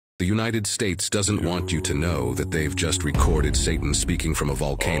The United States doesn't want you to know that they've just recorded Satan speaking from a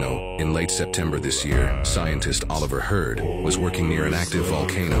volcano. In late September this year, scientist Oliver Hurd was working near an active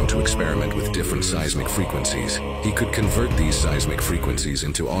volcano to experiment with different seismic frequencies. He could convert these seismic frequencies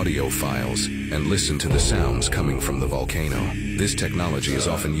into audio files and listen to the sounds coming from the volcano. This technology is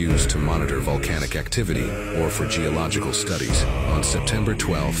often used to monitor volcanic activity or for geological studies. On September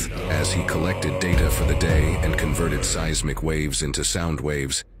 12th, as he collected data for the day and converted seismic waves into sound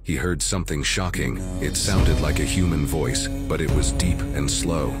waves, he heard something shocking. It sounded like a human voice, but it was deep and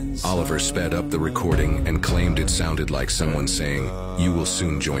slow. Oliver sped up the recording and claimed it sounded like someone saying, "You will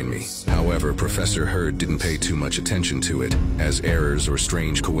soon join me." However, Professor Hurd didn't pay too much attention to it, as errors or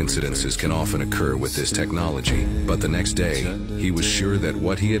strange coincidences can often occur with this technology. But the next day, he was sure that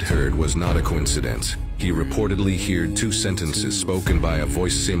what he had heard was not a coincidence. He reportedly heard two sentences spoken by a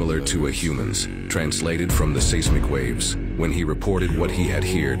voice similar to a human's, translated from the seismic waves. When he reported what he had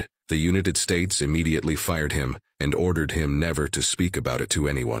heard, the United States immediately fired him and ordered him never to speak about it to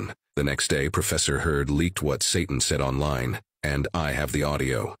anyone. The next day, Professor Hurd leaked what Satan said online, and I have the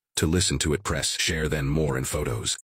audio. To listen to it, press share, then more in photos.